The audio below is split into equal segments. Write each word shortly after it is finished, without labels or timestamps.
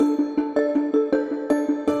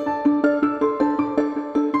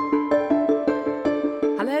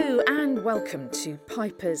Welcome to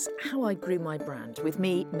Piper's How I Grew My Brand with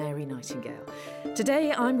me, Mary Nightingale.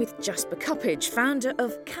 Today I'm with Jasper Cuppage, founder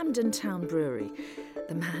of Camden Town Brewery,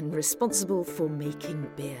 the man responsible for making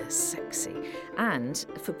beer sexy and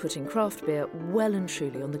for putting craft beer well and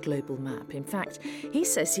truly on the global map. In fact, he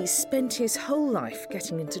says he's spent his whole life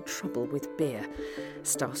getting into trouble with beer,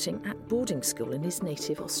 starting at boarding school in his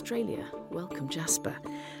native Australia. Welcome, Jasper.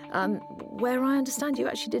 Where I understand you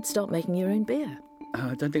actually did start making your own beer.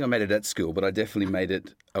 I don't think I made it at school, but I definitely made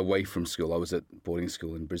it away from school. I was at boarding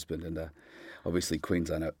school in Brisbane, and obviously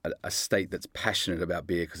Queensland, a state that's passionate about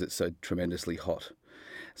beer because it's so tremendously hot.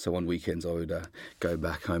 So on weekends I would go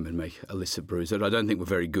back home and make illicit brews that I don't think were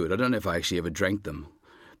very good. I don't know if I actually ever drank them,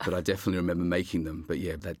 but I definitely remember making them. But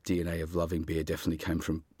yeah, that DNA of loving beer definitely came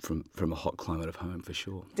from a hot climate of home, for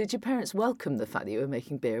sure. Did your parents welcome the fact that you were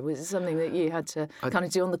making beer? Was it something that you had to kind of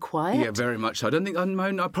do on the quiet? Yeah, very much so. I don't think,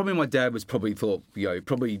 probably my dad was probably thought,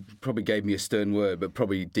 probably gave me a stern word, but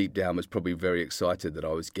probably deep down was probably very excited that I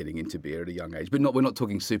was getting into beer at a young age. But we're not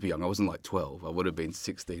talking super young. I wasn't like 12. I would have been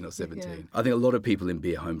 16 or 17. Yeah. I think a lot of people in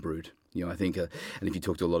beer home brewed. I think, and if you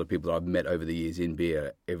talk to a lot of people that I've met over the years in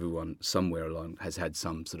beer, everyone somewhere along has had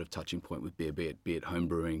some sort of touching point with beer, be it home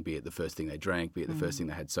brewing, be it the first thing they drank, be it the first thing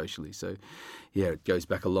they had socially. So, yeah, it goes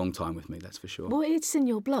back a long time with me, that's for sure. Well, it's in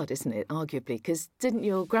your blood, isn't it, arguably? Because didn't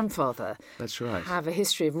your grandfather have a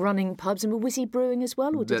history of running pubs? And was he brewing as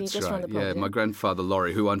well, or did he just run the pub? Yeah, my grandfather,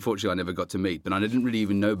 Laurie, who unfortunately I never got to meet, but I didn't really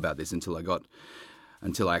even know about this until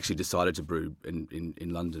I actually decided to brew in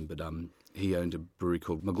London. But he owned a brewery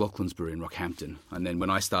called McLaughlin's Brewery in Rockhampton. And then when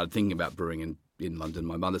I started thinking about brewing in London,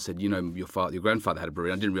 my mother said, your grandfather had a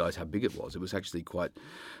brewery. I didn't realise how big it was. It was actually quite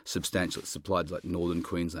substantial. It supplied like northern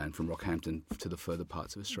Queensland from Rockhampton to the further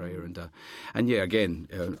parts of Australia. And yeah, again,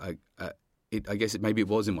 I guess maybe it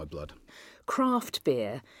was in my blood. Craft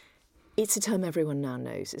beer, it's a term everyone now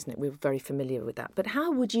knows, isn't it? We're very familiar with that. But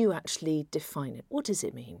how would you actually define it? What does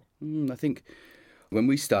it mean? I think when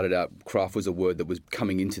we started out, craft was a word that was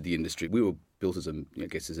coming into the industry. We were built as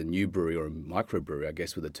a new brewery or a microbrewery, I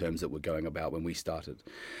guess, were the terms that were going about when we started.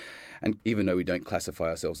 And even though we don't classify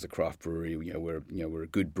ourselves as a craft brewery, we're a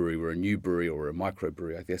good brewery, we're a new brewery or a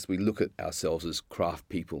microbrewery. I guess we look at ourselves as craft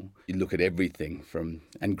people. You look at everything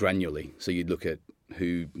and granularly. So you look at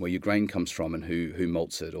where your grain comes from and who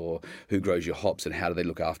malts it, or who grows your hops and how do they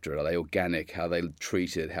look after it? Are they organic? How are they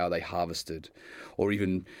treated? How are they harvested? Or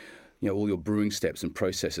even all your brewing steps and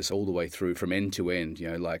processes all the way through from end to end,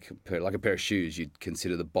 like a pair of shoes, you'd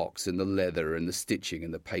consider the box and the leather and the stitching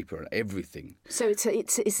and the paper and everything. So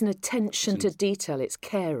it's an attention to detail, it's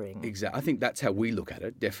caring. Exactly. I think that's how we look at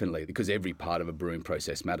it, definitely, because every part of a brewing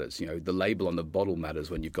process matters. The label on the bottle matters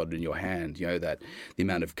when you've got it in your hand, that the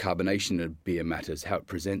amount of carbonation of beer matters, how it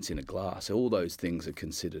presents in a glass. All those things are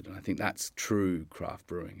considered. And I think that's true craft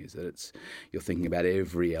brewing, is that you're thinking about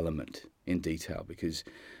every element in detail, because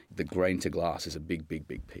the grain to glass is a big, big,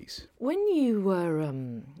 big piece. When you were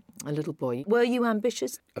a little boy, were you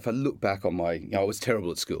ambitious? If I look back on I was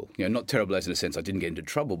terrible at school. Not terrible as in a sense I didn't get into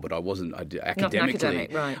trouble, but I wasn't academically. Not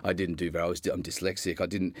academic, right. I didn't do very. I'm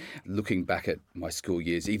dyslexic. Looking back at my school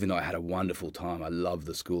years, even though I had a wonderful time, I love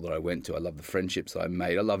the school that I went to. I love the friendships that I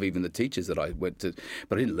made. I love even the teachers that I went to,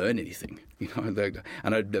 but I didn't learn anything.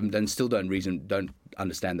 And I still don't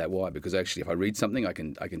understand that why, because actually if I read something I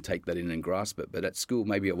can take that in and grasp it, but at school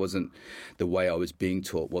maybe it wasn't the way I was being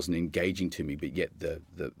taught, wasn't engaging to me, but yet the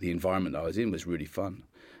environment I was in was really fun.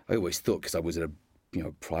 I always thought, because I was at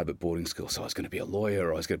a private boarding school, so I was going to be a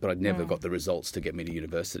lawyer, but I'd never got the results to get me to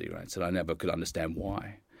university, right? So I never could understand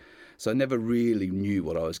why. So I never really knew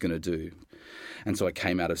what I was going to do. And so I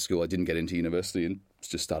came out of school, I didn't get into university and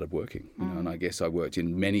just started working. And I guess I worked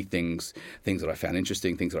in many things that I found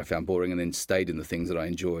interesting, things that I found boring, and then stayed in the things that I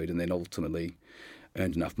enjoyed, and then ultimately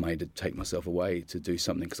earned enough money to take myself away to do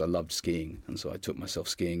something, because I loved skiing. And so I took myself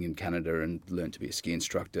skiing in Canada and learned to be a ski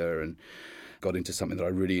instructor and got into something that I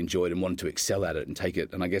really enjoyed and wanted to excel at it and take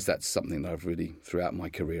it. And I guess that's something that I've really, throughout my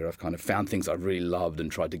career, I've kind of found things I've really loved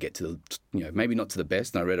and tried to get to maybe not to the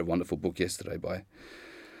best. And I read a wonderful book yesterday by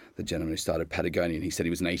the gentleman who started Patagonia, and he said he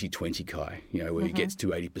was an 80-20 guy, where he gets to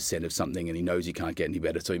 80% of something and he knows he can't get any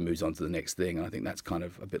better, so he moves on to the next thing. And I think that's kind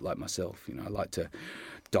of a bit like myself. I like to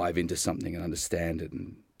dive into something and understand it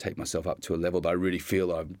and take myself up to a level that I really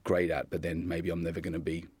feel I'm great at, but then maybe I'm never going to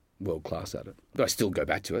be world class at it. But I still go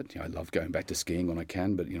back to it. I love going back to skiing when I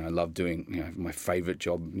can, but I love doing, my favourite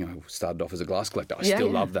job, started off as a glass collector. I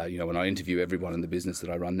still love that. When I interview everyone in the business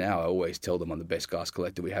that I run now, I always tell them I'm the best glass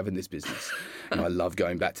collector we have in this business. I love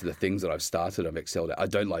going back to the things that I've started, I've excelled at. I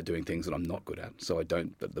don't like doing things that I'm not good at. So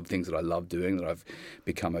but the things that I love doing, that I've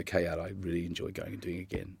become okay at, I really enjoy going and doing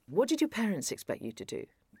again. What did your parents expect you to do?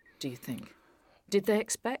 do you think? Did they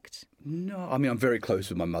expect? No, I mean, I'm very close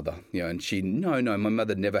with my mother, and my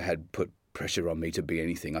mother never had put pressure on me to be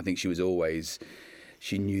anything. I think she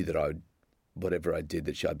knew that whatever I did,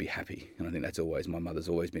 that I'd be happy. And I think my mother's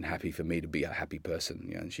always been happy for me to be a happy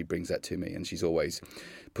person, and she brings that to me. And she's always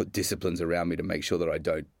put disciplines around me to make sure that I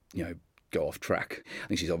don't, go off track. I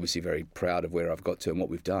think she's obviously very proud of where I've got to and what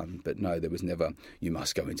we've done. But no, there was never, you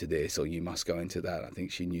must go into this or you must go into that. I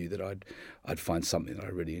think she knew that I'd find something that I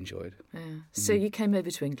really enjoyed. Yeah. So you came over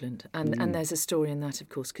to England, and there's a story in that, of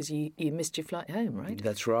course, because you missed your flight home, right?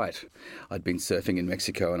 That's right. I'd been surfing in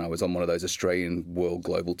Mexico, and I was on one of those Australian World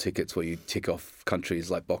Global tickets where you tick off countries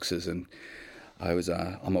like boxes, and I was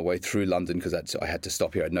on my way through London because I had to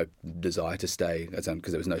stop here. I had no desire to stay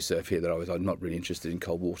because there was no surf here. I'm not really interested in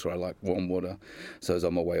cold water. I like warm water. So I was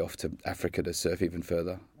on my way off to Africa to surf even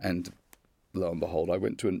further. And lo and behold, I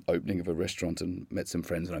went to an opening of a restaurant and met some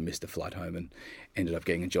friends, and I missed a flight home and ended up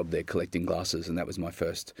getting a job there collecting glasses. And that was my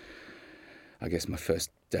first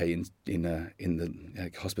day in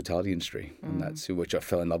the hospitality industry, and that's which I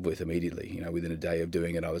fell in love with immediately. Within a day of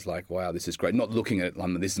doing it, I was like, "Wow, this is great." Not looking at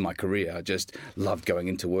London, this is my career. I just loved going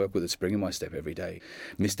into work with a spring in my step every day.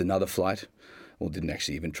 Missed another flight, or didn't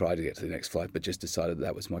actually even try to get to the next flight, but just decided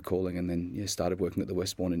that was my calling, and then started working at the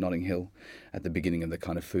Westbourne in Notting Hill at the beginning of the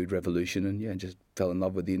kind of food revolution, and just fell in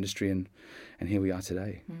love with the industry, and here we are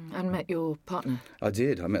today. And met your partner. I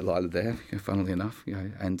did. I met Lila there, funnily enough,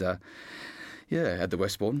 and. At the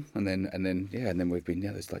Westbourne, and then we've been.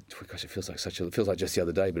 There's like, gosh, it feels like just the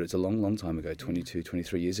other day, but it's a long, long time ago, 22,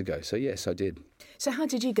 23 years ago. So yes, I did. So how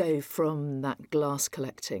did you go from that glass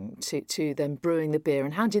collecting to then brewing the beer,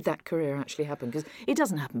 and how did that career actually happen? Because it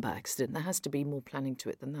doesn't happen by accident. There has to be more planning to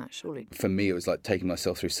it than that, surely. For me, it was like taking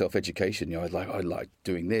myself through self-education. I like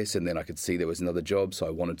doing this, and then I could see there was another job, so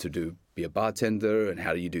I wanted to be a bartender, and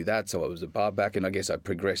how do you do that? So I was a bar back, and I guess I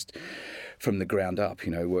progressed from the ground up,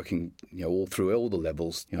 working, all through all the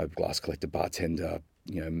levels, glass collector, bartender,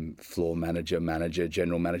 floor manager,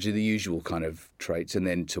 general manager, the usual kind of traits, and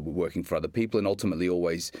then to working for other people, and ultimately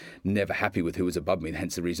always never happy with who was above me,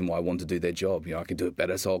 hence the reason why I wanted to do their job. I could do it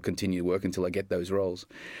better, so I'll continue to work until I get those roles.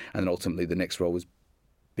 And then ultimately the next role was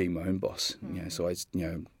being my own boss.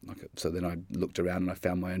 So then I looked around and I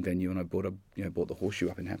found my own venue, and I bought the Horseshoe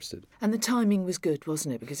up in Hampstead. And the timing was good,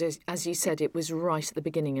 wasn't it? Because as you said, it was right at the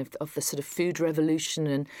beginning of the sort of food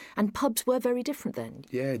revolution, and pubs were very different then.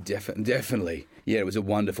 Yeah, definitely. Yeah, it was a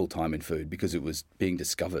wonderful time in food because it was being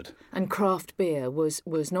discovered. And craft beer was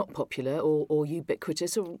not popular or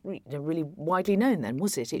ubiquitous or really widely known then,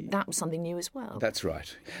 was it? That was something new as well. That's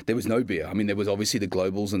right. There was no beer. I mean, there was obviously the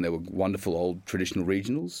globals, and there were wonderful old traditional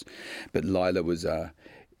regionals. But Lila is a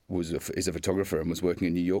photographer and was working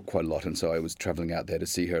in New York quite a lot, and so I was travelling out there to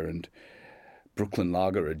see her, and Brooklyn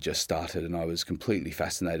Lager had just started, and I was completely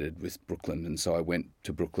fascinated with Brooklyn, and so I went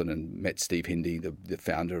to Brooklyn and met Steve Hindy, the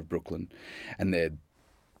founder of Brooklyn, and their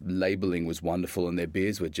labelling was wonderful and their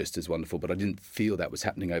beers were just as wonderful, but I didn't feel that was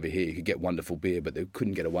happening over here. You could get wonderful beer, but they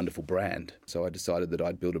couldn't get a wonderful brand. So I decided that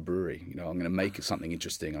I'd build a brewery. I'm going to make something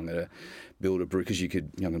interesting. I'm going to build a brewery because I'm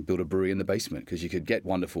going to build a brewery in the basement, because you could get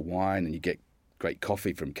wonderful wine and you get great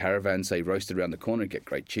coffee from Caravan, say, roasted around the corner, get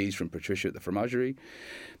great cheese from Patricia at the fromagerie.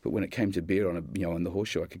 But when it came to beer on the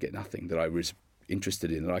Horseshoe, I could get nothing that I was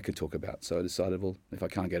interested in that I could talk about. So I decided, well, if I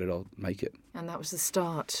can't get it, I'll make it. And that was the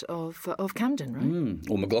start of Camden,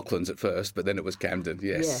 right? Or McLaughlin's at first, but then it was Camden,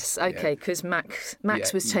 yes. Yes, OK, because Max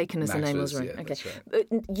was taken as the name was, right? Yeah, OK.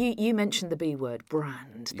 Right. You mentioned the B word,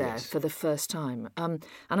 brand, there for the first time. And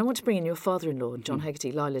I want to bring in your father-in-law, John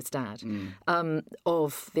Hegarty, Lila's dad,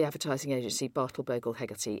 of the advertising agency Bartle Bogle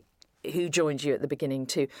Hegarty, who joined you at the beginning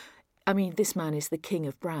too. I mean, this man is the king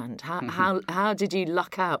of brand. How did you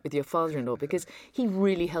luck out with your father-in-law? Because he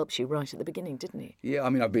really helps you right at the beginning, didn't he? Yeah, I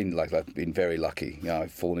mean, I've been very lucky.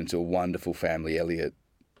 I've fallen into a wonderful family. Elliot,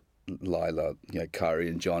 Lila, Kari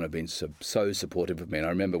and John have been so supportive of me. And I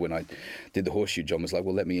remember when I did the Horseshoe, John was like,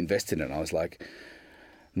 well, let me invest in it. And I was like,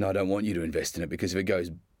 no, I don't want you to invest in it, because if it goes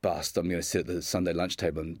bust, I'm going to sit at the Sunday lunch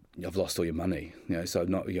table and I've lost all your money. So I'm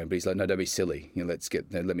not, but he's like, no, don't be silly.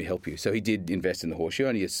 Let me help you. So he did invest in the Horseshoe,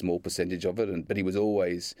 only a small percentage of it. But he's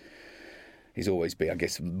always been, I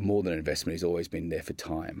guess, more than an investment. He's always been there for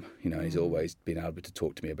time. He's always been able to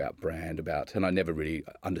talk to me about brand, and I never really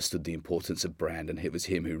understood the importance of brand. And it was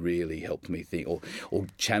him who really helped me think or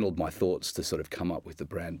channeled my thoughts to sort of come up with the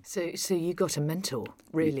brand. So you got a mentor,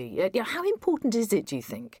 really. Yeah. How important is it, do you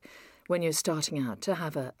think, when you're starting out to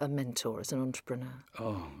have a mentor as an entrepreneur?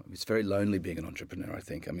 Oh, it's very lonely being an entrepreneur, I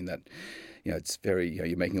think. I mean, that, it's very,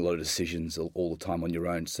 you're making a lot of decisions all the time on your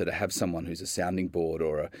own. So to have someone who's a sounding board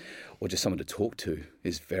or just someone to talk to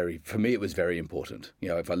is for me, it was very important.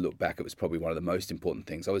 If I look back, it was probably one of the most important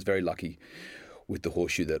things. I was very lucky with the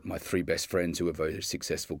Horseshoe that my three best friends who were very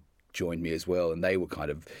successful joined me as well, and they were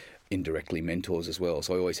kind of indirectly mentors as well.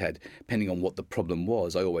 So I always had, depending on what the problem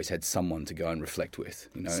was, I always had someone to go and reflect with.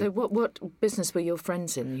 So what business were your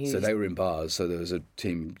friends in? So they were in bars. So there was a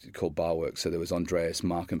team called Barworks. So there was Andreas,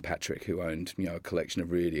 Mark and Patrick who owned a collection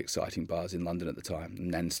of really exciting bars in London at the time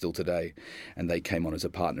and still today. And they came on as a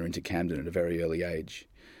partner into Camden at a very early age.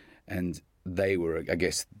 And they were, I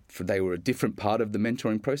guess, they were a different part of the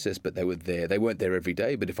mentoring process, but they were there. They weren't there every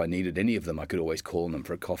day, but if I needed any of them, I could always call on them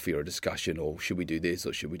for a coffee or a discussion, or should we do this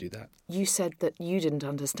or should we do that? You said that you didn't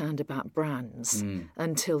understand about brands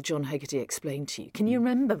until John Hegarty explained to you. Can you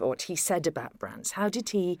remember what he said about brands? How did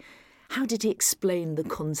he explain the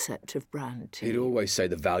concept of brand to you? He'd always say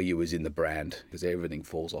the value is in the brand because everything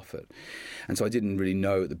falls off it. And so I didn't really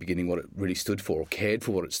know at the beginning what it really stood for or cared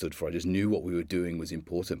for what it stood for. I just knew what we were doing was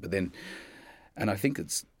important. But then, and I think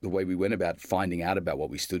it's the way we went about finding out about what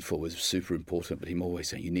we stood for was super important. But him always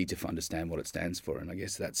saying, you need to understand what it stands for. And I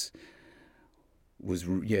guess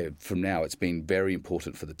from now it's been very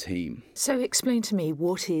important for the team. So explain to me,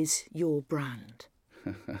 what is your brand?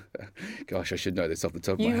 Gosh, I should know this off the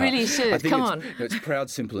top of my head. You really should. Come on. It's proud,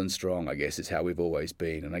 simple and strong, I guess, is how we've always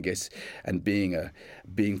been. And I guess, and being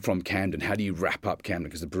from Camden, how do you wrap up Camden?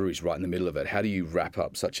 Because the brewery's right in the middle of it. How do you wrap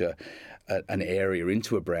up such an area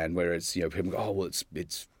into a brand where it's, people go, oh, well,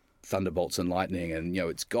 it's thunderbolts and lightning and,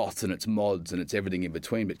 it's goth and it's mods and it's everything in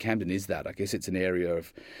between. But Camden is that. I guess it's an area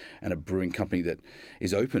and a brewing company that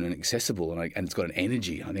is open and accessible and it's got an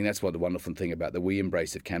energy. I think that's what the wonderful thing about the We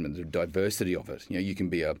Embrace of Camden, the diversity of it. You can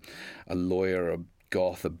be a lawyer, a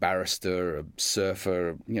goth, a barrister, a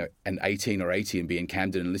surfer, and 18 or 80 and be in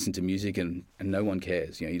Camden and listen to music and no one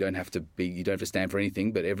cares. You don't have to stand for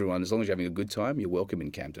anything, but everyone, as long as you're having a good time, you're welcome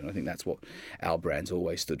in Camden. I think that's what our brand's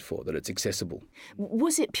always stood for, that it's accessible.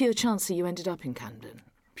 Was it pure chance that you ended up in Camden?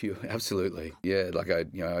 Pure, absolutely. Yeah, like I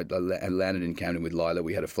landed in Camden with Lila.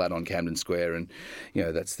 We had a flat on Camden Square, and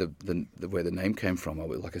that's the where the name came from.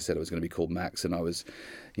 Like I said, it was going to be called Max, and I was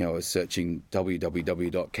searching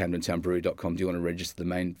www.camdentownbrewery.com. Do you want to register the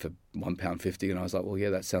domain for £1.50? And I was like, well, yeah,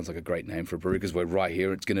 that sounds like a great name for a brewery because we're right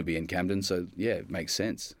here. It's going to be in Camden, so yeah, it makes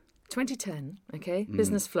sense. 2010, okay,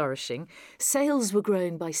 business flourishing. Sales were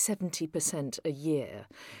growing by 70% a year.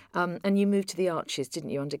 And you moved to the Arches,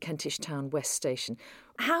 didn't you, under Kentish Town West Station.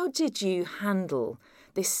 How did you handle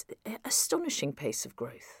this astonishing pace of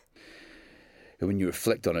growth? When you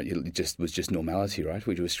reflect on it, it was just normality, right?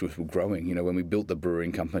 We were growing. When we built the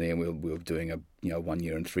brewing company and we were doing a 1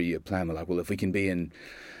 year and 3 year plan, we're like, well, if we can be in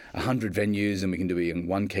 100 venues and we can do in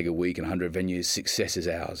one keg a week and 100 venues, success is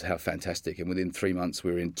ours. How fantastic. And within 3 months,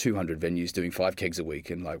 we were in 200 venues doing 5 kegs a week.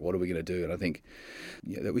 And what are we going to do? And I think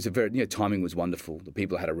that was timing was wonderful. The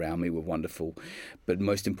people I had around me were wonderful. But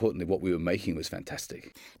most importantly, what we were making was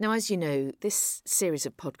fantastic. Now, as you know, this series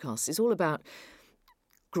of podcasts is all about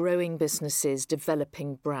growing businesses,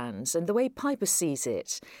 developing brands. And the way Piper sees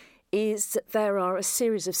it is that there are a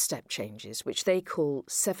series of step changes, which they call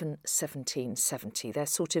 7-17-70. They're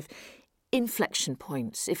sort of inflection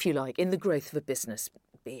points, if you like, in the growth of a business,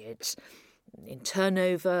 be it in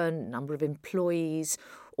turnover, number of employees,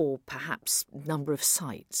 or perhaps number of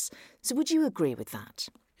sites. So would you agree with that?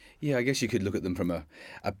 Yeah, I guess you could look at them from a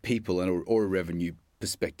people or a revenue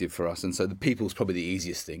perspective for us. And so the people's probably the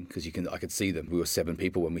easiest thing because I could see them. We were 7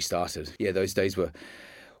 people when we started. Yeah, those days were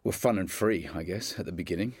fun and free, I guess, at the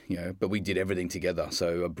beginning, but we did everything together.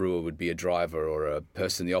 So a brewer would be a driver or a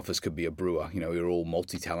person in the office could be a brewer. We were all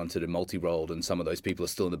multi-talented and multi-rolled, and some of those people are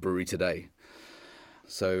still in the brewery today.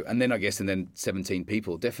 So, and then 17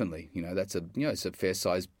 people, definitely, that's it's a fair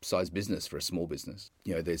size business for a small business.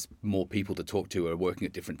 There's more people to talk to who are working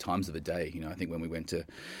at different times of the day. I think when we went to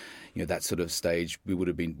that sort of stage, we would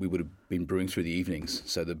have been brewing through the evenings,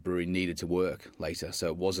 so the brewery needed to work later. So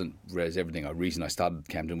it wasn't, whereas everything, the reason I started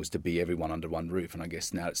Camden was to be everyone under one roof, and I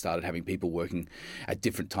guess now it started having people working at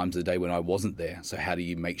different times of the day when I wasn't there. So how do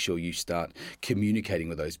you make sure you start communicating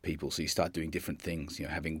with those people? So you start doing different things,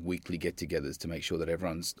 having weekly get-togethers to make sure that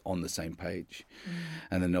everyone's on the same page.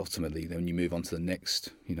 And then ultimately, when you move on to the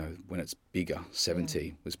next, when it's bigger,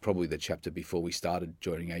 70 was probably the chapter before we started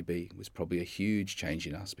joining AB. It was probably a huge change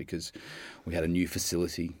in us because we had a new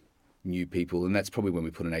facility new people, and that's probably when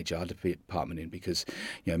we put an HR department in, because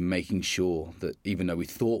making sure that even though we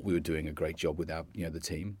thought we were doing a great job with our the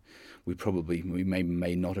team, we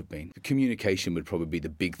may not have been. Communication would probably be the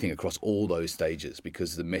big thing across all those stages,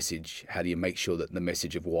 because the message, how do you make sure that the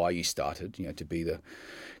message of why you started, to be the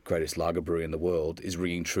greatest lager brewery in the world, is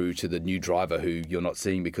ringing true to the new driver who you're not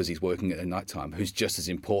seeing because he's working at night time, who's just as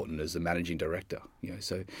important as the managing director.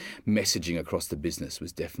 So messaging across the business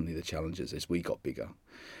was definitely the challenges as we got bigger.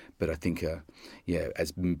 But I think,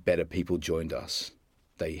 as better people joined us,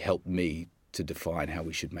 they helped me to define how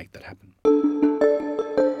we should make that happen.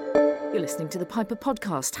 You're listening to the Piper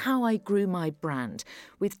Podcast, How I Grew My Brand,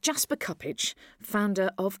 with Jasper Cuppage,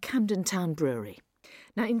 founder of Camden Town Brewery.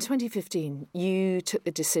 Now, in 2015, you took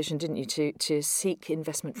the decision, didn't you, to seek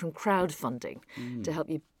investment from crowdfunding to help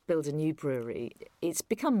you build a new brewery. It's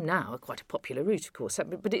become now quite a popular route, of course,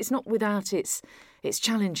 but it's not without its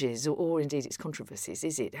challenges or indeed its controversies,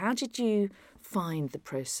 is it? How did you find the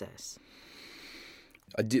process?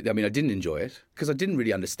 I didn't enjoy it because I didn't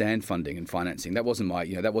really understand funding and financing. That wasn't my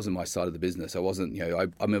side of the business. I wasn't,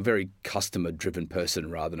 I'm a very customer-driven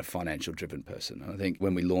person rather than a financial-driven person. And I think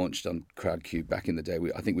when we launched on Crowdcube back in the day,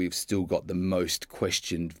 I think we've still got the most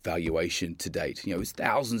questioned valuation to date. It was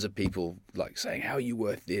thousands of people saying, "How are you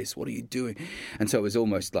worth this? What are you doing?" And so it was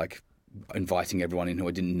almost like inviting everyone in who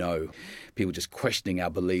I didn't know, people just questioning our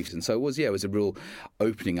beliefs. And so it was a real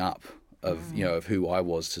opening up of who I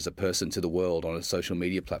was as a person to the world on a social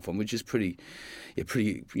media platform, which is pretty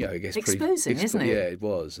exposing, isn't it? Yeah, it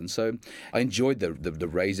was. And so I enjoyed the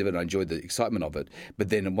raise of it, and I enjoyed the excitement of it. But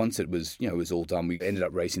then once it was all done, we ended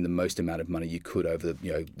up raising the most amount of money you could over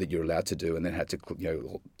that you're allowed to do, and then had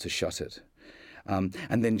to shut it.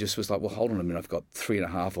 And then just was like, well, hold on a minute, I've got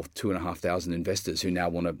 3,500 or 2,500 investors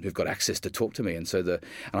who've got access to talk to me. And so and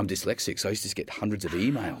I'm dyslexic, so I used to get hundreds of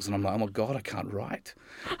emails, and I'm like, oh my God, I can't write.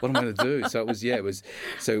 What am I going to do? So it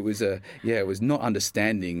was not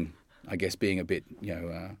understanding, I guess, being a bit,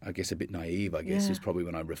 a bit naive, is probably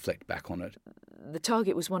when I reflect back on it. The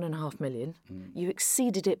target was 1.5 million. You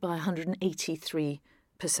exceeded it by 183%.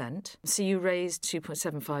 So you raised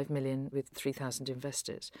 2.75 million with 3,000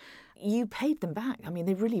 investors. You paid them back. I mean,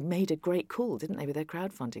 they really made a great call, didn't they, with their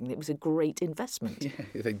crowdfunding? It was a great investment.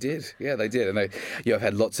 Yeah, they did. Yeah, they did. And I've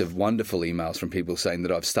had lots of wonderful emails from people saying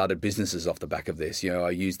that I've started businesses off the back of this. I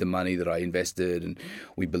used the money that I invested, and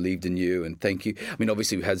we believed in you, and thank you. I mean,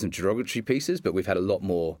 obviously we had some derogatory pieces, but we've had a lot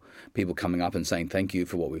more people coming up and saying thank you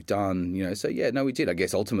for what we've done. So we did. I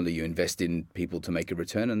guess ultimately you invest in people to make a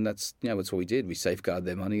return, and that's what we did. We safeguarded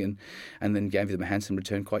their money and then gave them a handsome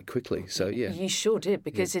return quite quickly. So yeah, you sure did,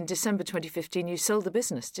 because in December 2015 you sold the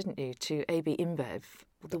business, didn't you, to AB InBev,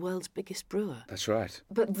 the world's biggest brewer. That's right.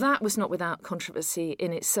 But that was not without controversy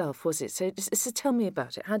in itself, was it? So tell me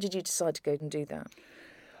about it. How did you decide to go and do that?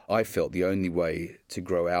 I felt the only way to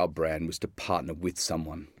grow our brand was to partner with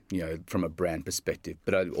someone, from a brand perspective.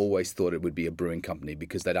 But I always thought it would be a brewing company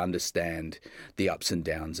because they'd understand the ups and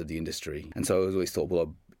downs of the industry. And so I always thought,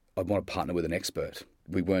 well, I want to partner with an expert.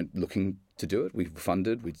 We weren't looking to do it. We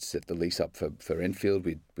funded. We'd set the lease up for Enfield.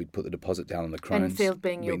 We'd put the deposit down on the Crohn's. Enfield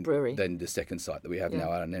being your brewery. Then the second site that we have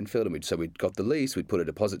now out in Enfield. And so we'd got the lease. We'd put a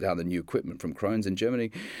deposit down on the new equipment from Crohn's in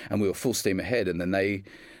Germany, and we were full steam ahead. And then they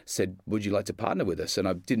said, would you like to partner with us? And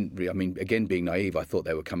I didn't really, again, being naive, I thought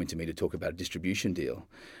they were coming to me to talk about a distribution deal.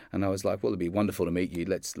 And I was like, well, it'd be wonderful to meet you.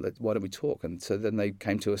 Why don't we talk? And so then they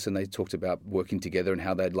came to us and they talked about working together and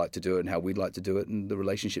how they'd like to do it and how we'd like to do it. And the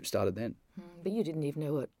relationship started then. But you didn't even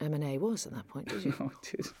know what M&A was at that point, did you? No,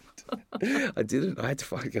 I didn't. I had to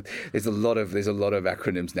find it. There's a lot of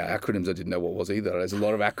acronyms now. Acronyms I didn't know what was either. There's a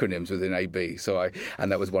lot of acronyms within AB.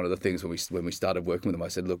 And that was one of the things when we started working with them. I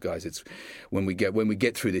said, look, guys, it's when we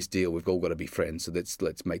get through this deal, we've all got to be friends. So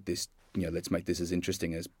let's make this. Let's make this as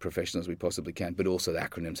interesting, as professional as we possibly can, but also the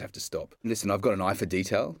acronyms have to stop. Listen, I've got an eye for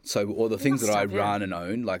detail. So all the things that I run and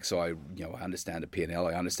own, I understand a P&L,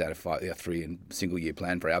 I understand a 3 and single year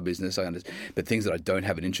plan for our business. But things that I don't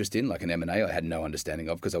have an interest in, like an M&A, I had no understanding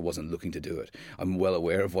of because I wasn't looking to do it. I'm well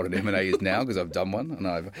aware of what an M&A is now because I've done one, and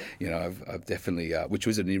I've definitely, which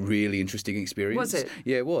was a really interesting experience. Was it?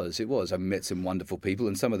 Yeah, it was. I met some wonderful people,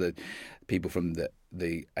 and some of the people from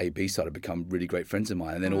the AB side have become really great friends of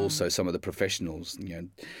mine, and then also some of the professionals,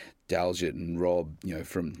 Daljit and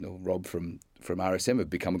Rob, from RSM have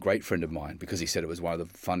become a great friend of mine because he said it was one of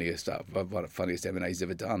the funniest M&As he's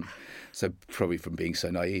ever done. So probably from being so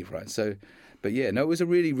naive, right? So, but yeah, no, it was a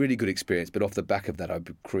really, really good experience. But off the back of that, I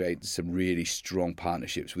created some really strong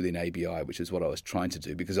partnerships within ABI, which is what I was trying to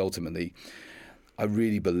do, because ultimately I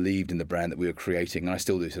really believed in the brand that we were creating, and I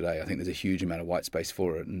still do today. I think there's a huge amount of white space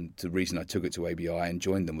for it, and the reason I took it to ABI and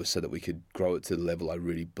joined them was so that we could grow it to the level I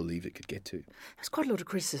really believed it could get to. There's quite a lot of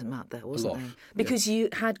criticism out there, wasn't there? Yeah. Because you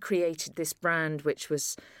had created this brand which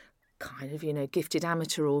was kind of, gifted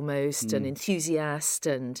amateur almost, an enthusiast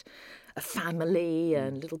and a family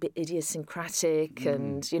and a little bit idiosyncratic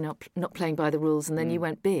and, not playing by the rules, and then you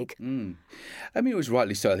went big. I mean, it was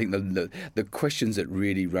rightly so. I think the questions that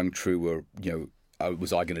really rung true were,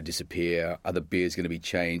 was I going to disappear? Are the beers going to be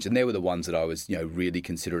changed? And they were the ones that I was, really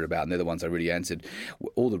considerate about, and they're the ones I really answered.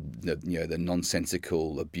 All the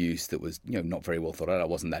nonsensical abuse that was, not very well thought out, I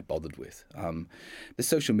wasn't that bothered with. The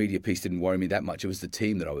social media piece didn't worry me that much. It was the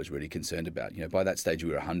team that I was really concerned about. By that stage,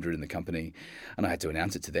 we were 100 in the company, and I had to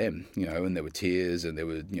announce it to them. And there were tears, and there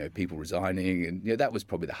were, people resigning, and that was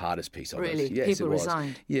probably the hardest piece of it. Really, yes, people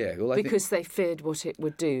resigned. Yeah, well, because they feared what it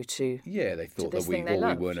would do to. Yeah, they thought that we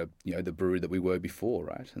weren't the brewery that we were before,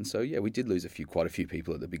 right? And so we did lose quite a few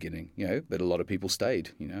people at the beginning, but a lot of people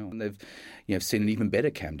stayed, and they've seen an even better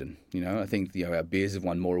Camden. I think our beers have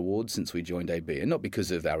won more awards since we joined AB, and not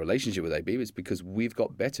because of our relationship with AB, it's because we've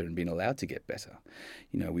got better and been allowed to get better.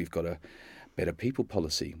 We've got a better people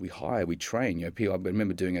policy. We hire, we train. People. I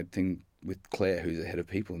remember doing a thing with Claire, who's the head of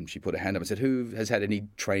people, and she put her hand up and said, "Who has had any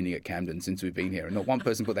training at Camden since we've been here?" And not one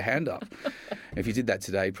person put their hand up. If you did that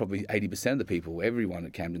today, probably 80% of the people, everyone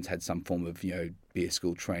at Camden's had some form of, beer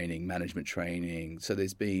school training, management training. So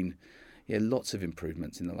there's been, lots of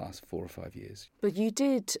improvements in the last 4 or 5 years. But you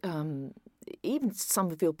did, even some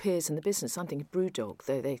of your peers in the business, I'm thinking Brewdog,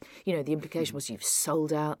 though the implication was you've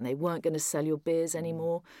sold out and they weren't going to sell your beers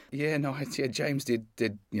anymore. Yeah, no, James did,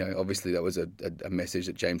 obviously that was a message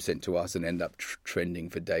that James sent to us and ended up trending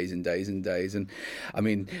for days and days and days. And I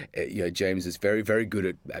mean, James is very, very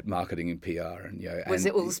good at marketing and PR. And was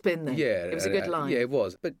it all spin then? Yeah. It was a good line. Yeah, it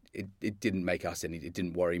was. But it didn't make us it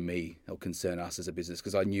didn't worry me or concern us as a business,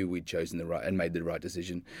 because I knew we'd chosen the right and made the right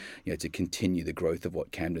decision, to continue the growth of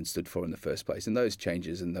what Camden stood for in the first place. And those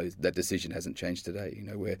changes and that decision hasn't changed today.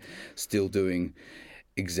 We're still doing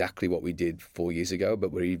exactly what we did 4 years ago,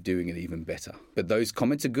 but we're doing it even better. But those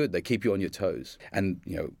comments are good. They keep you on your toes. And,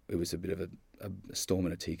 it was a bit of a storm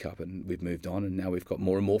in a teacup, and we've moved on, and now we've got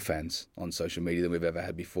more and more fans on social media than we've ever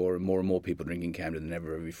had before, and more people drinking Camden than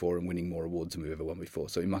ever before, and winning more awards than we've ever won before.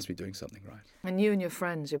 So we must be doing something right. And you and your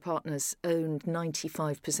friends, your partners, owned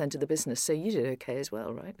 95% of the business, so you did okay as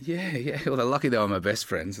well, right? Yeah. Well, they're lucky they are my best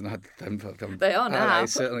friends, and they are now. They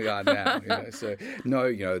certainly are now. So no,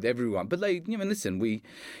 everyone. But listen,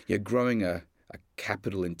 growing a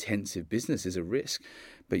capital-intensive business is a risk.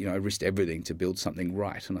 But, I risked everything to build something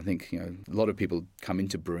right. And I think, a lot of people come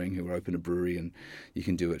into brewing who open a brewery and you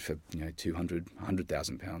can do it for,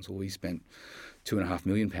 £100,000. Well, we spent £2.5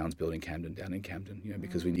 million building Camden down in Camden,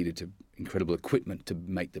 because we needed incredible equipment to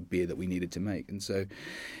make the beer that we needed to make. And so,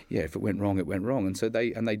 if it went wrong, it went wrong. And so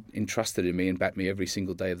they entrusted in me and backed me every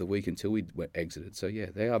single day of the week until we exited. So,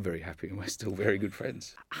 they are very happy, and we're still very good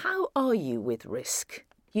friends. How are you with risk?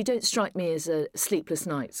 You don't strike me as a sleepless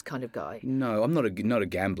nights kind of guy. No, I'm not a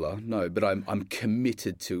gambler. No, but I'm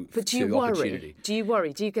committed to. But do you worry? Opportunity. Do you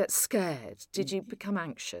worry? Do you get scared? Did you become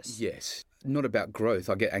anxious? Yes. Not about growth.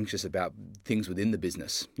 I get anxious about things within the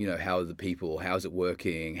business. How are the people? How's it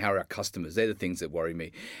working? How are our customers? They're the things that worry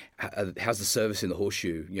me. How's the service in the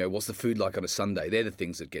Horseshoe? What's the food like on a Sunday? They're the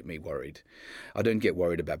things that get me worried. I don't get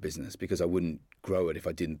worried about business because I wouldn't grow it if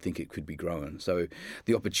I didn't think it could be grown. So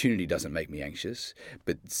the opportunity doesn't make me anxious,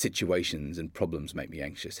 but situations and problems make me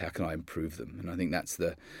anxious. How can I improve them? And I think that's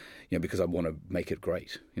because I want to make it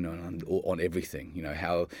great, on everything.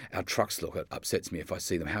 How our trucks look, it upsets me if I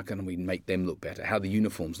see them. How can we make them look better? How the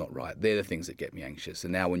uniform's not right. They're the things that get me anxious.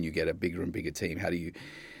 And now when you get a bigger and bigger team, how do you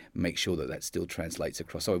make sure that still translates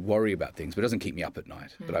across? So I worry about things, but it doesn't keep me up at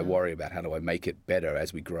night. But I worry about how do I make it better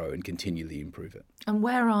as we grow and continually improve it. And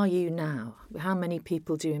where are you now? How many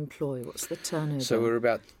people do you employ? What's the turnover? So we're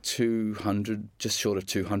about 200, just short of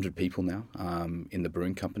 200 people now in the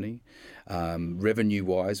brewing company.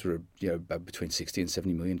 Revenue-wise, we're about between 60 and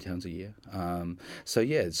 70 million pounds a year.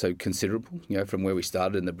 So considerable. From where we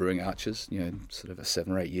started in the brewing arches, sort of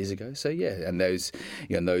 7 or 8 years ago. So and those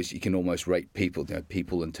you can almost rate people.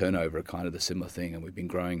 People and turnover are kind of the similar thing, and we've been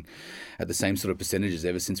growing at the same sort of percentages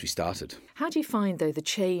ever since we started. How do you find though the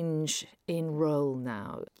change in role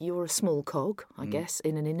now? You're a small cog, I guess,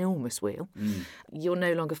 in an enormous wheel. You're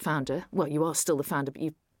no longer founder. Well, you are still the founder, but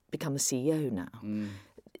you've become the CEO now.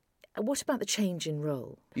 What about the change in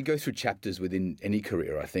role? You go through chapters within any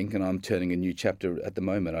career, I think, and I'm turning a new chapter at the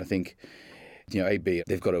moment. I think, AB,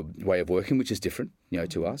 they've got a way of working which is different,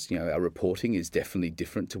 to us. Our reporting is definitely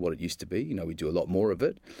different to what it used to be. We do a lot more of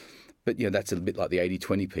it. But, that's a bit like the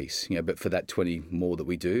 80-20 piece, but for that 20 more that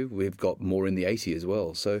we do, we've got more in the 80 as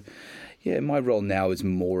well. So, my role now is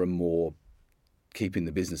more and more keeping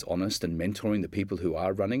the business honest and mentoring the people who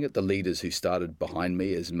are running it, the leaders who started behind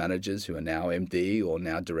me as managers who are now MD or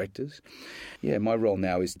now directors. My role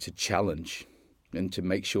now is to challenge and to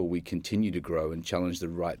make sure we continue to grow and challenge the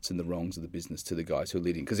rights and the wrongs of the business to the guys who are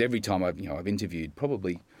leading. Because every time I've interviewed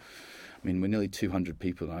probably, we're nearly 200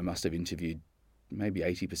 people, and I must have interviewed maybe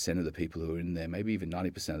 80% of the people who are in there, maybe even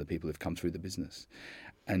 90% of the people who have come through the business.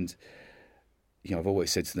 And, I've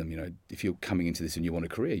always said to them, if you're coming into this and you want a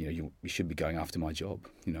career, you should be going after my job,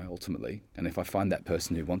 ultimately. And if I find that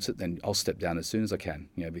person who wants it, then I'll step down as soon as I can,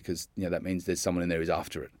 because, that means there's someone in there who's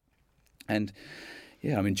after it. And,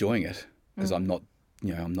 I'm enjoying it because I'm not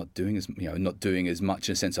doing as much,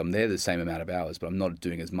 in a sense. I'm there the same amount of hours, but I'm not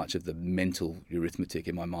doing as much of the mental arithmetic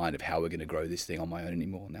in my mind of how we're going to grow this thing on my own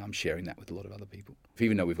anymore. Now I'm sharing that with a lot of other people.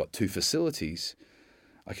 Even though we've got 2 facilities,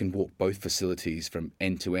 I can walk both facilities from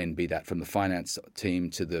end to end, be that from the finance team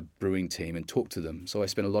to the brewing team, and talk to them. So I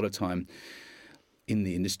spend a lot of time in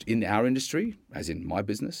the industry, in our industry, as in my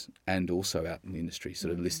business, and also out in the industry,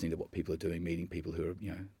 sort of listening to what people are doing, meeting people who are,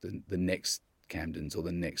 the next Camdens or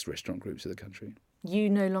the next restaurant groups of the country. You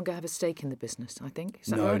no longer have a stake in the business, I think. Is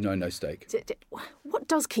that No, right? no stake. What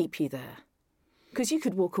does keep you there? Because you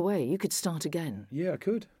could walk away, you could start again. Yeah, I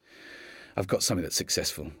could. I've got something that's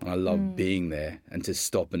successful, and I love being there, and to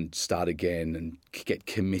stop and start again and get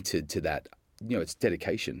committed to that. It's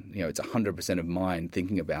dedication. It's 100% of mind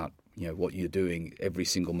thinking about, what you're doing every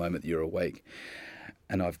single moment that you're awake.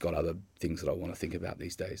 And I've got other things that I want to think about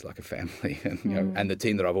these days, like a family and, and the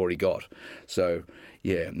team that I've already got. So,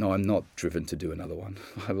 I'm not driven to do another one.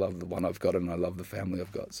 I love the one I've got, and I love the family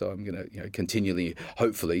I've got. So I'm going to, continually,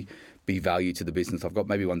 hopefully, be value to the business I've got.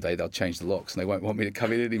 Maybe one day they'll change the locks and they won't want me to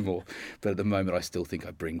come in anymore. But at the moment, I still think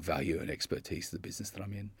I bring value and expertise to the business that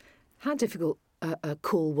I'm in. How difficult a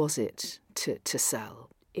call was it to sell?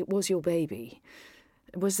 It was your baby.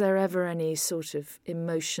 Was there ever any sort of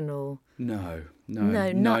emotional... No,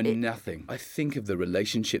 nothing. I think of the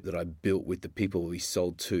relationship that I built with the people we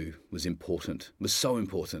sold to was so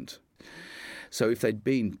important. So if they'd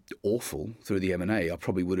been awful through the M&A, I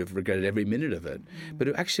probably would have regretted every minute of it. But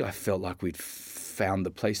actually, I felt like we'd found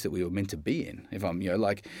the place that we were meant to be in. If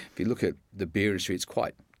you look at the beer industry, it's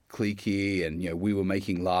quite cliquey, and we were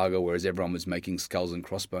making lager, whereas everyone was making skulls and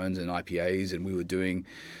crossbones and IPAs, and we were doing,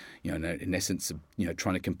 in essence,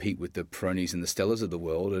 trying to compete with the Peronis and the Stellas of the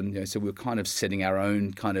world, and so we were kind of setting our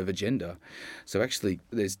own kind of agenda. So actually,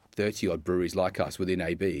 there's 30-odd breweries like us within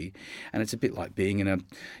AB, and it's a bit like being in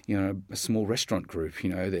a small restaurant group.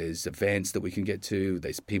 There's events that we can get to.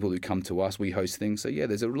 There's people who come to us. We host things. So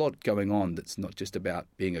there's a lot going on that's not just about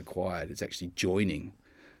being acquired. It's actually joining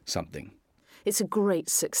something. It's a great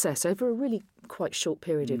success over a really quite short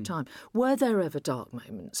period of time. Were there ever dark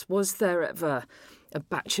moments? Was there ever a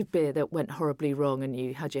batch of beer that went horribly wrong and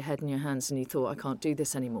you had your head in your hands and you thought, I can't do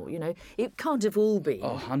this anymore? It can't have all been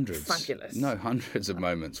hundreds. Fabulous. No, hundreds of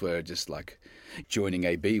moments where just like joining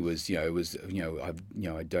AB was,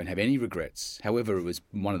 I don't have any regrets. However, it was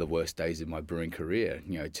one of the worst days of my brewing career,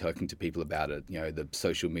 talking to people about it, the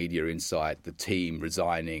social media insight, the team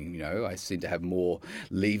resigning, I seem to have more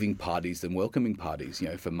leaving parties than welcoming parties,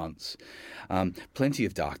 for months. Plenty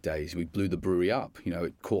of dark days. We blew the brewery up,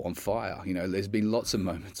 it caught on fire. There's been lots of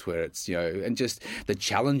moments where it's, and just the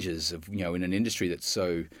challenges of, in an industry that's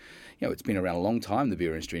so, it's been around a long time, the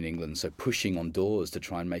beer industry in England, so pushing on doors to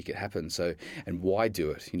try and make it happen. So, and why do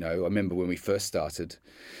it? I remember when we first started,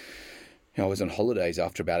 I was on holidays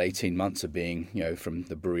after about 18 months of being, from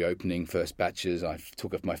the brewery opening, first batches. I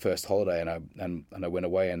took off my first holiday and I went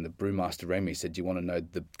away, and the brewmaster rang me and said, do you want to know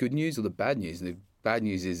the good news or the bad news? And the bad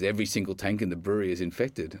news is every single tank in the brewery is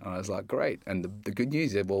infected. And I was like, great. And the good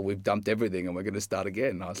news is, well, we've dumped everything and we're going to start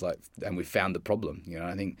again. And I was like, and we found the problem.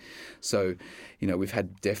 I think so. We've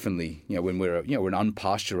had definitely, when we're an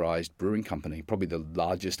unpasteurized brewing company, probably the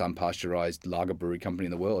largest unpasteurized lager brewery company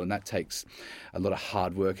in the world, and that takes a lot of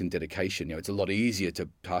hard work and dedication. It's a lot easier to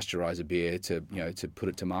pasteurize a beer to put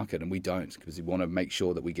it to market, and we don't, because we want to make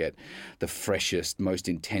sure that we get the freshest, most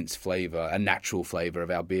intense flavor, a natural flavor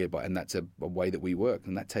of our beer, and that's a way that we work,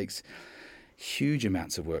 and that takes huge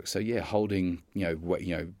amounts of work. So holding,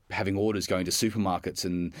 having orders going to supermarkets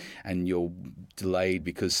and you're delayed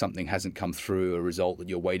because something hasn't come through, a result that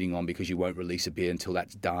you're waiting on because you won't release a beer until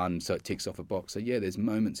that's done, so it ticks off a box. So there's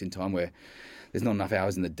moments in time where there's not enough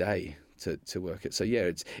hours in the day to work it. So yeah,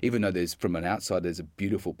 it's even though there's from an outside there's a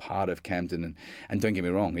beautiful part of Camden, and don't get me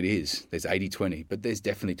wrong, it is. There's 80-20, but there's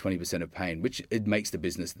definitely 20% of pain, which it makes the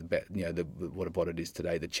business what it is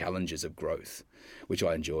today. The challenges of growth, which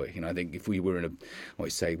I enjoy. I think if we were I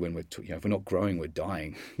always say when we're if we're not growing, we're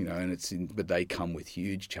dying. But they come with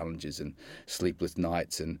huge challenges and sleepless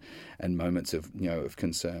nights and moments of of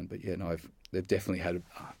concern. But yeah, no, they've definitely had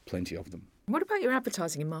plenty of them. What about your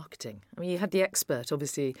advertising and marketing? I mean, you had the expert,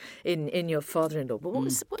 obviously, in your father-in-law.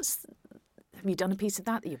 But have you done a piece of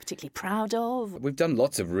that you're particularly proud of? We've done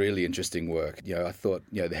lots of really interesting work. I thought,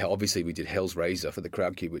 obviously we did Hell's Razor for the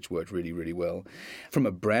Crowd Cube, which worked really, really well. From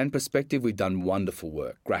a brand perspective, we've done wonderful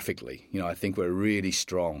work graphically. I think we're really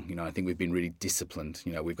strong. I think we've been really disciplined.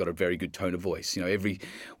 We've got a very good tone of voice.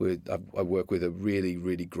 I work with a really,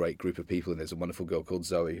 really great group of people, and there's a wonderful girl called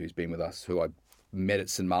Zoe who's been with us, who I met at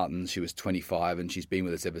St Martin's. She was 25 and she's been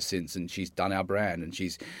with us ever since, and she's done our brand and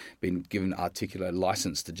she's been given articulate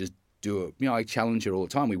license to just do it. I challenge her all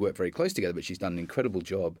the time. We work very close together, but she's done an incredible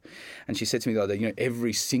job. And she said to me the other day,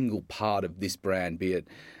 every single part of this brand, be it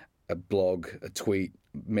a blog, a tweet,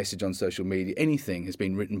 message on social media, anything has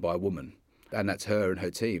been written by a woman, and that's her and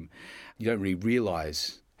her team. You don't really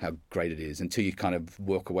realise how great it is until you kind of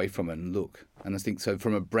walk away from it and look. And I think so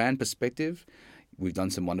from a brand perspective, we've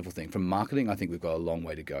done some wonderful things. From marketing, I think we've got a long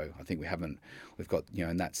way to go. I think we've got,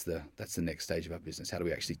 and that's the next stage of our business. How do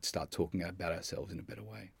we actually start talking about ourselves in a better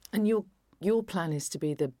way? And your plan is to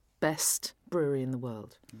be the best brewery in the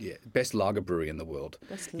world. Yeah, best lager brewery in the world.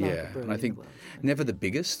 Best lager brewery and I think in the world. Never the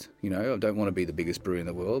biggest. I don't want to be the biggest brewery in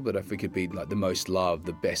the world, but if we could be like the most loved,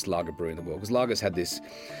 the best lager brewery in the world, because lager's had this,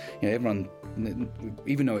 everyone,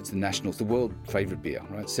 even though it's the world favourite beer,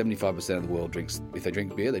 right? 75% of the world drinks. If they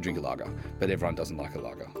drink beer, they drink a lager, but everyone doesn't like a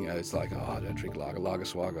lager. It's like, I don't drink lager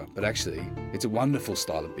swagger, but actually, it's a wonderful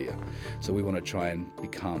style of beer. So we want to try and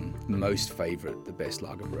become most favourite, the best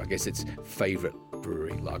lager brewery. I guess it's favourite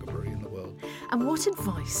brewery, lager brewery in the world. And what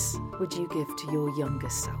advice would you give to your younger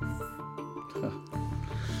self?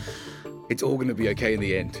 It's all going to be okay in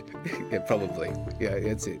the end. Yeah, probably. Yeah,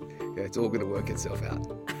 that's it. Yeah, it's all going to work itself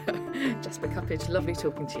out. Jasper Cuppage, lovely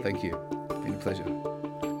talking to you. Thank you. It's been a pleasure.